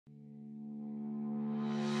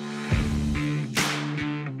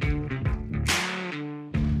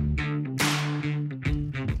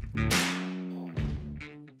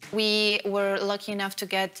We were lucky enough to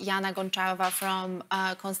get Yana Goncharova from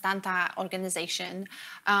Constanta organization,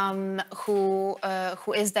 who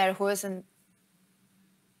is in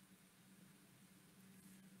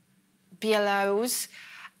Belarus,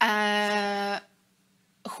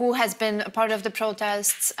 who has been a part of the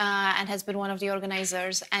protests and has been one of the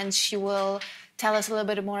organizers. And she will tell us a little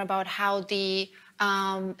bit more about how the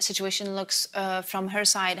situation looks from her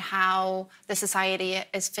side, how the society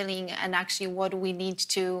is feeling, and actually what we need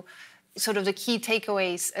to, sort of the key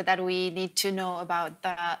takeaways that we need to know about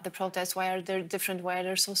the protests, why are they different, why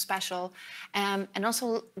they're so special, and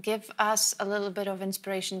also give us a little bit of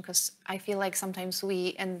inspiration, because I feel like sometimes we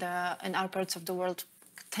in our parts of the world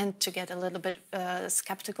tend to get a little bit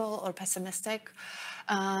skeptical or pessimistic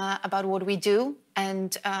about what we do,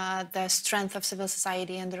 and the strength of civil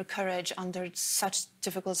society and their courage under such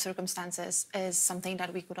difficult circumstances is something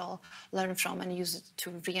that we could all learn from and use it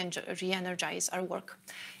to re-energize our work.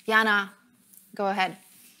 Yana, go ahead.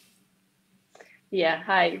 Yeah,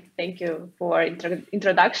 hi, thank you for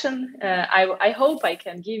introduction. I hope I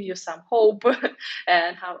can give you some hope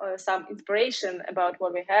and some inspiration about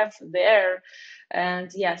what we have there.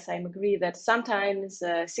 And yes, I agree that sometimes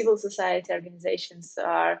civil society organizations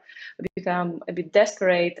become a bit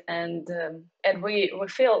desperate, and we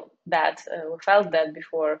feel that we felt that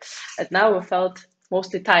before, and now we felt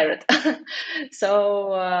mostly tired.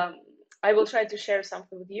 So I will try to share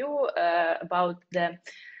something with you about the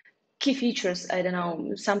key features, I don't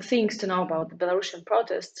know, some things to know about the Belarusian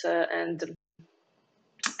protests, and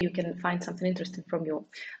you can find something interesting from you.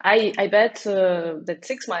 I bet that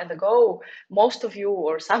 6 months ago, most of you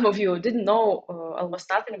or some of you didn't know almost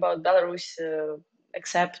nothing about Belarus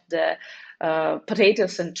except the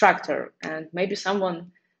potatoes and tractor. And maybe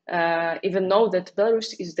someone even know that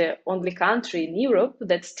Belarus is the only country in Europe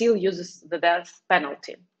that still uses the death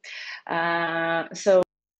penalty. So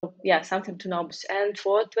yeah, something to know. And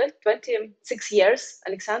for 26 years,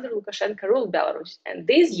 Alexander Lukashenko ruled Belarus. And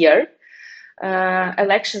this year,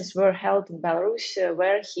 elections were held in Belarus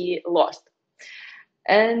where he lost.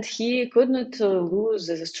 And he couldn't lose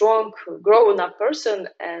as a strong, grown-up person,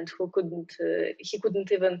 and he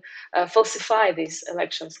couldn't even falsify these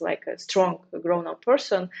elections like a strong, grown-up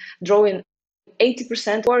person, drawing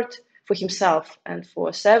 80% support for himself. And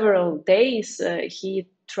for several days, he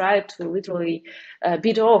tried to literally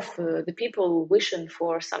beat off the people wishing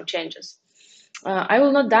for some changes. I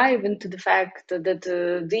will not dive into the fact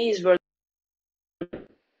that these were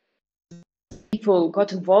people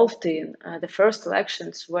got involved in the first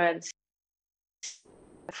elections when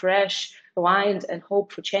fresh mind and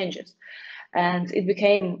hope for changes. And it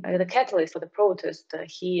became the catalyst for the protest.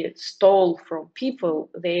 He stole from people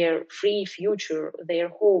their free future, their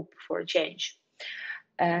hope for a change.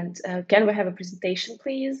 And can we have a presentation,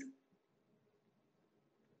 please?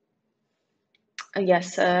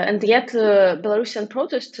 Yes, and yet Belarusian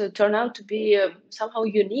protests turn out to be somehow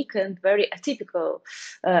unique and very atypical,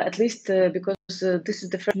 at least because this is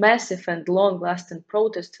the first massive and long-lasting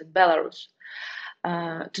protest in Belarus.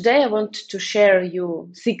 Today I want to share you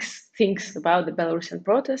 6 things about the Belarusian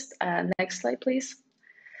protest. Next slide, please.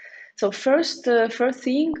 So first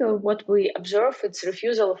thing, what we observe, it's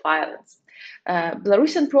refusal of violence.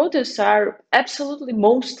 Belarusian protests are absolutely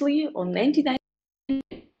mostly, on 99%,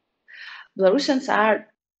 Belarusians are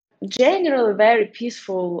generally very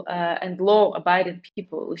peaceful and law-abiding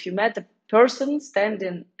people. If you met a person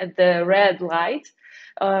standing at the red light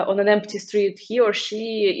on an empty street, he or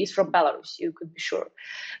she is from Belarus, you could be sure.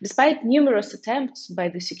 Despite numerous attempts by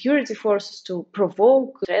the security forces to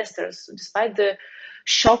provoke protesters, despite the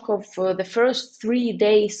shock of the first 3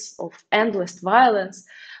 days of endless violence,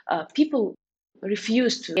 people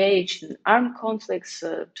refuse to engage in armed conflicts,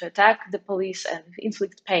 to attack the police and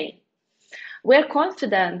inflict pain. We're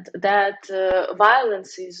confident that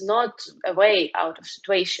violence is not a way out of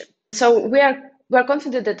situation. So we're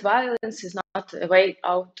confident that violence is not a way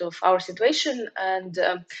out of our situation, and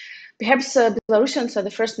perhaps Belarusians are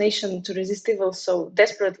the first nation to resist evil so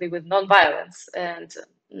desperately with non-violence. And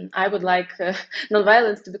I would like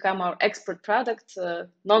non-violence to become our export product,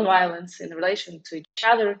 non-violence in relation to each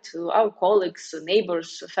other, to our colleagues,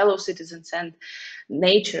 neighbors, fellow citizens, and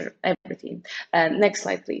nature, everything. Next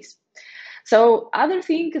slide, please. So other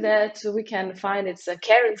thing that we can find is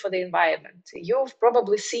caring for the environment. You've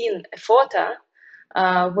probably seen a photo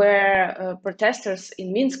where protesters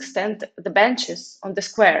in Minsk stand at the benches on the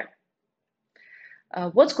square.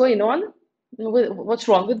 What's going on? What's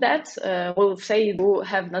wrong with that? We'll say you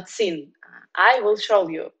have not seen. I will show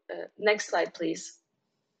you. Next slide, please.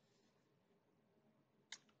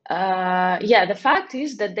 Yeah, the fact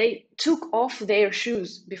is that they took off their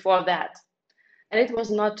shoes before that. And it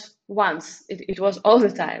was not once, it was all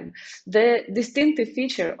the time. The distinctive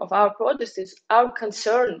feature of our protest is our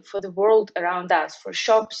concern for the world around us, for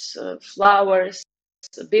shops, flowers,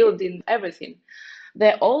 building, everything.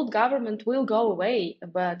 The old government will go away,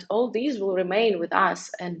 but all these will remain with us,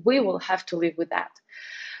 and we will have to live with that.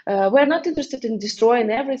 We're not interested in destroying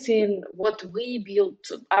everything what we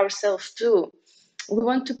built ourselves too. We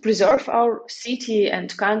want to preserve our city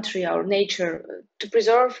and country, our nature, to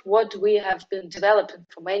preserve what we have been developing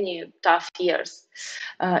for many tough years,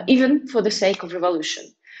 even for the sake of revolution.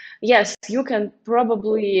 Yes, you can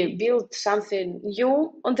probably build something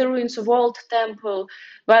new on the ruins of old temple,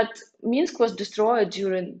 but Minsk was destroyed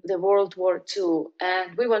during the World War II,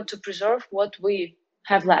 and we want to preserve what we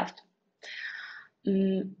have left.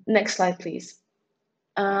 Next slide, please.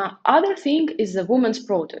 Other thing is the women's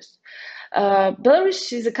protest.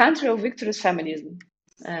 Belarus is a country of victorious feminism,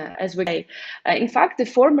 as we say. In fact, the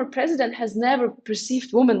former president has never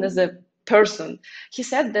perceived women as a person. He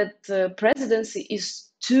said that the presidency is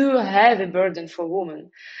too heavy burden for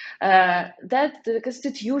women. That the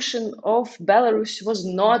constitution of Belarus was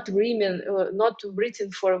not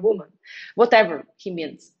written for a woman, whatever he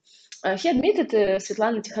means. He admitted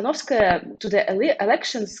Svetlana Tikhanovskaya to the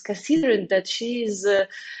elections, considering that she's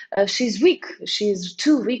weak, she's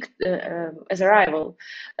too weak as a rival.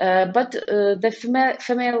 But the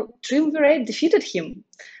female triumvirate defeated him.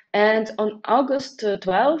 And on August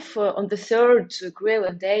 12, on the third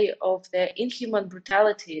guerrilla day of the inhuman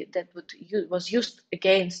brutality that was used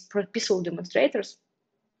against peaceful demonstrators,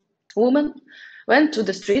 women went to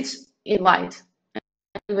the streets in white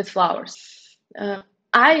and with flowers.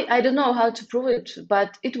 I don't know how to prove it,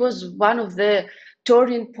 but it was one of the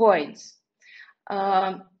turning points.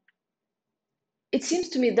 It seems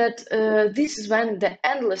to me that this is when the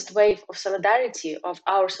endless wave of solidarity, of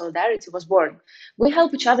our solidarity, was born. We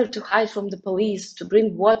help each other to hide from the police, to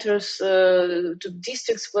bring waters to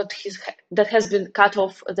districts that has been cut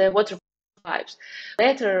off the water pipes,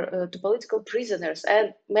 later to political prisoners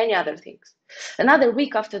and many other things. Another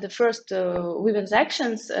week after the first women's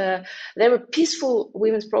actions, there were peaceful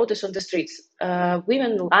women's protests on the streets.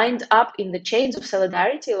 Women lined up in the chains of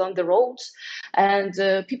solidarity along the roads, and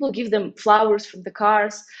people give them flowers from the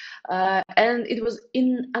cars. And it was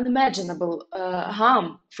unimaginable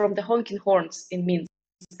harm from the honking horns in Minsk.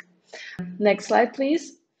 Next slide,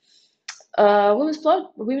 please.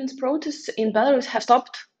 Women's protests in Belarus have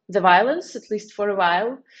stopped the violence, at least for a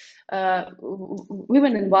while.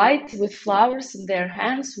 Women in white with flowers in their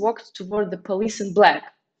hands walked toward the police in black.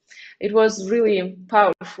 It was really a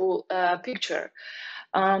powerful picture.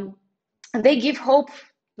 And they give hope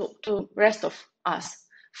to rest of us.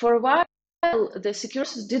 For a while, the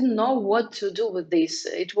securities didn't know what to do with this.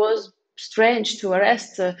 It was strange to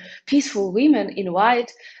arrest peaceful women in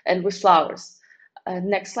white and with flowers.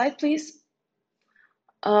 Next slide, please.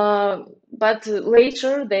 But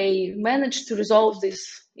later they managed to resolve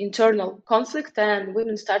this internal conflict, and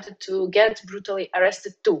women started to get brutally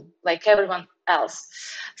arrested too, like everyone else.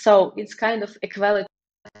 So it's kind of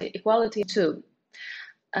equality too.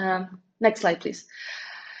 Next slide, please.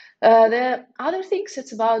 The other things,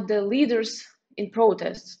 it's about the leaders in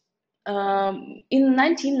protests. In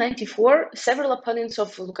 1994, several opponents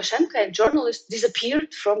of Lukashenko and journalists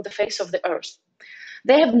disappeared from the face of the earth.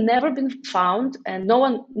 They have never been found, and no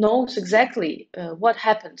one knows exactly what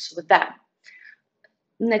happens with them.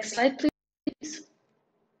 Next slide, please.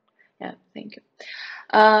 Yeah, thank you.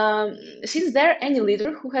 Since there, any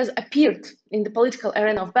leader who has appeared in the political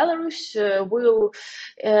arena of Belarus will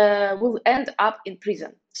end up in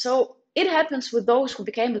prison. So it happens with those who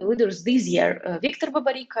became the leaders this year: Viktor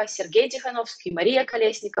Babarika, Sergei Tikhanovsky, Maria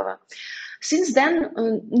Kolesnikova. Since then,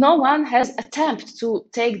 no one has attempted to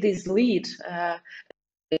take this lead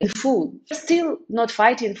in full. We're still not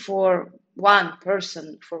fighting for one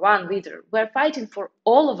person, for one leader. We're fighting for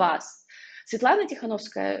all of us. Svetlana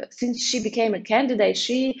Tikhanovskaya, since she became a candidate,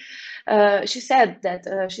 she said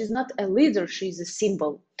that she's not a leader, she's a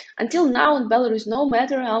symbol. Until now in Belarus, no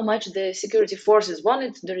matter how much the security forces want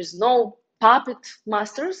it, there is no puppet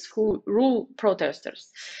masters who rule protesters.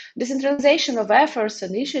 Decentralization of efforts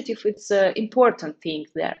initiative, it's an important thing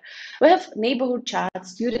there. We have neighborhood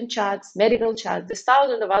chats, student chats, medical chats, there's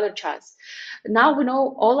thousands of other chats. Now we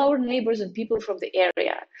know all our neighbors and people from the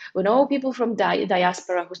area. We know people from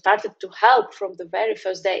diaspora who started to help from the very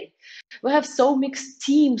first day. We have so mixed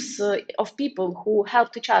teams of people who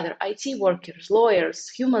helped each other: IT workers, lawyers,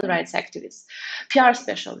 human rights activists, PR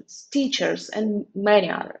specialists, teachers, and many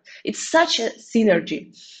others. It's such a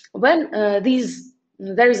synergy. When these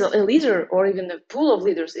there is a leader or even a pool of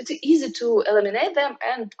leaders, it's easy to eliminate them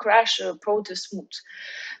and crash a protest smooth.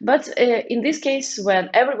 But in this case, when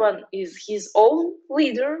everyone is his own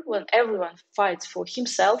leader, when everyone fights for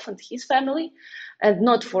himself and his family and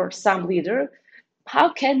not for some leader,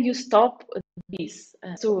 how can you stop this?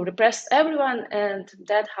 To repress everyone, and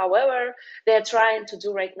that, however, they're trying to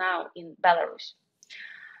do right now in Belarus.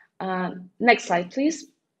 Next slide, please.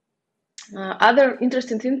 Other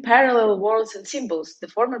interesting thing, parallel worlds and symbols. The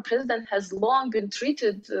former president has long been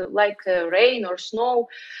treated like rain or snow,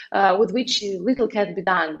 with which little can be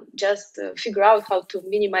done. Just figure out how to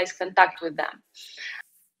minimize contact with them.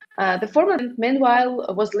 The former president,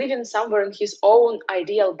 meanwhile, was living somewhere in his own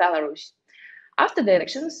ideal Belarus. After the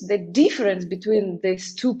elections, the difference between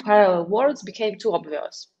these two parallel worlds became too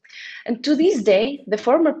obvious. And to this day, the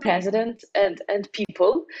former president and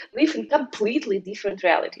people live in completely different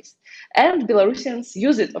realities. And Belarusians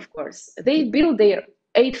use it, of course. They build their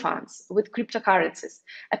aid funds with cryptocurrencies,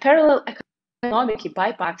 a parallel economic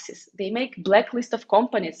bypasses. They make blacklist of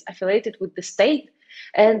companies affiliated with the state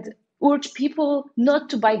and urge people not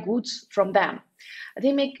to buy goods from them.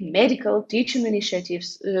 They make medical teaching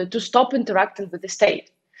initiatives to stop interacting with the state.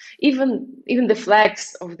 Even the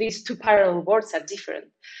flags of these two parallel worlds are different.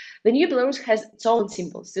 The New Belarus has its own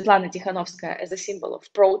symbols. Svetlana Tikhanovskaya as a symbol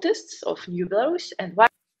of protests of New Belarus, and white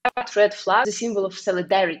red flag, the symbol of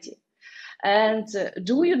solidarity. And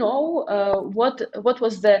do you know what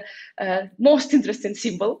was the most interesting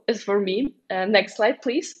symbol for me? Next slide,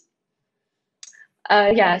 please.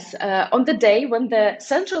 Yes, on the day when the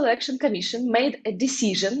Central Election Commission made a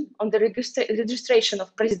decision on the registration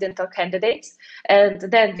of presidential candidates, and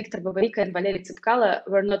then Viktor Babarika and Valery Tsipkala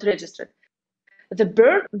were not registered. The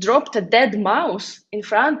bird dropped a dead mouse in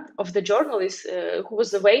front of the journalist who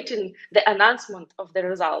was awaiting the announcement of the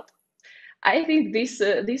result. I think this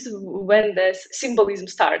is when the symbolism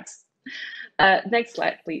starts. Next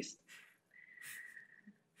slide, please.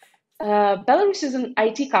 Belarus is an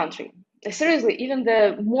IT country. Seriously, even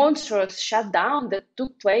the monstrous shutdown that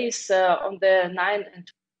took place on the 9th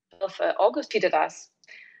and 12th August hit us.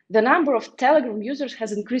 The number of Telegram users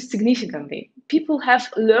has increased significantly. People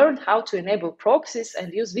have learned how to enable proxies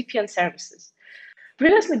and use VPN services.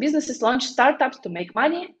 Previously, businesses launched startups to make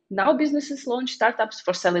money. Now businesses launch startups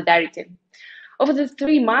for solidarity. Over the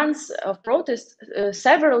 3 months of protest,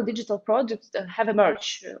 several digital projects have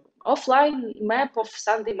emerged. Offline map of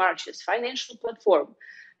Sunday marches, financial platform,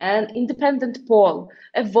 an independent poll,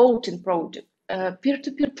 a voting project, a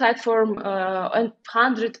peer-to-peer platform, and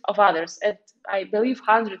hundreds of others. And I believe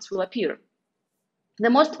hundreds will appear. The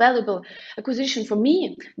most valuable acquisition for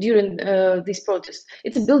me during this protest,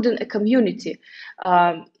 it's building a community.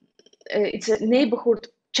 It's a neighborhood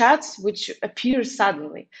chats which appear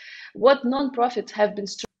suddenly. What nonprofits have been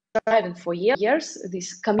striving for years,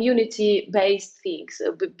 these community-based things,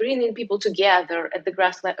 bringing people together at the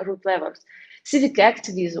grassroots levels, civic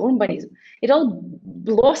activism, urbanism, it all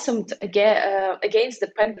blossomed against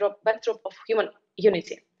the backdrop of human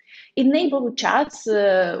unity. In neighborhood chats,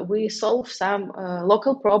 we solve some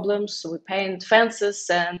local problems, we paint fences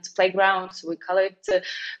and playgrounds, we collect,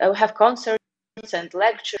 we have concerts and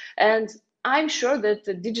lectures, and I'm sure that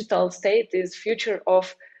the digital state is future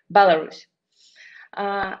of Belarus.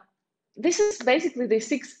 This is basically the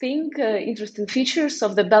 6 interesting features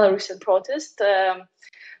of the Belarusian protest,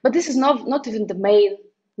 but this is not even the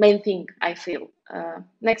main thing, I feel.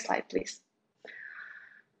 Next slide, please.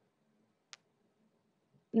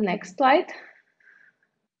 Next slide.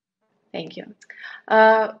 Thank you.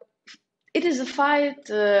 It is a fight.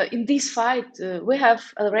 In this fight, we have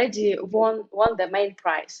already won the main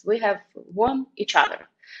prize. We have won each other.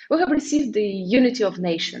 We have received the unity of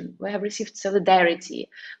nation. We have received solidarity,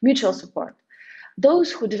 mutual support. Those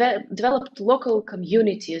who developed local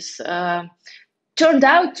communities turned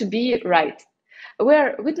out to be right. We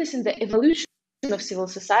are witnessing the evolution of civil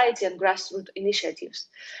society and grassroots initiatives.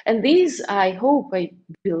 And these, I hope, I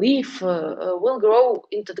believe, will grow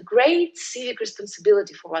into the great civic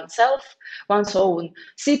responsibility for oneself, one's own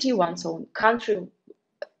city, one's own country.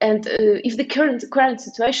 And if the current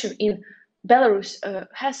situation in Belarus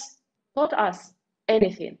has taught us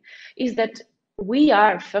anything, is that we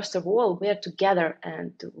are, first of all, we are together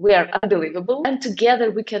and we are unbelievable, and together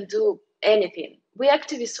we can do anything. We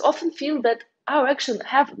activists often feel that our actions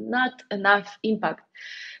have not enough impact.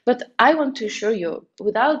 But I want to assure you,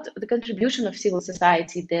 without the contribution of civil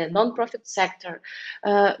society, the non-profit sector,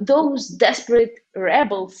 those desperate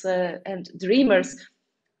rebels and dreamers,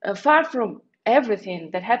 far from everything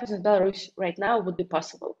that happens in Belarus right now would be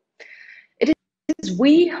possible. It is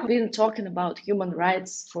we who have been talking about human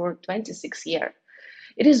rights for 26 years.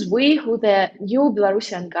 It is we who the new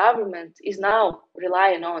Belarusian government is now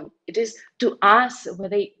relying on. It is to us where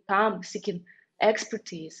they come seeking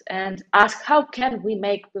expertise and ask how can we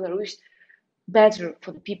make Belarus better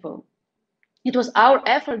for the people. It was our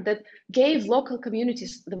effort that gave local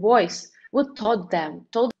communities the voice. We told them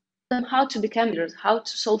how to become leaders, how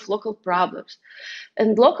to solve local problems.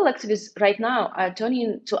 And local activists right now are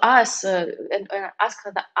turning to us and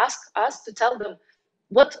ask us to tell them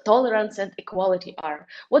what tolerance and equality are,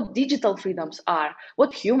 what digital freedoms are,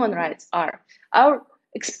 what human rights are. Our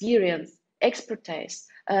experience, expertise,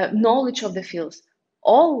 knowledge of the fields,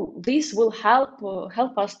 all this will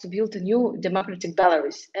help us to build a new democratic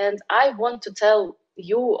Belarus. And I want to tell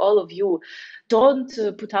you, all of you, don't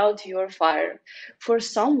put out your fire. For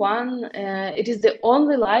someone, it is the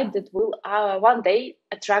only light that will one day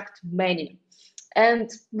attract many and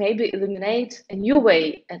maybe illuminate a new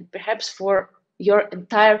way, and perhaps for your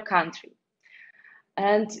entire country.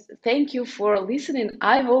 And thank you for listening.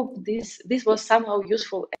 I hope this was somehow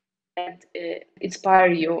useful and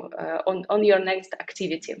inspire you on your next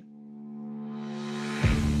activity.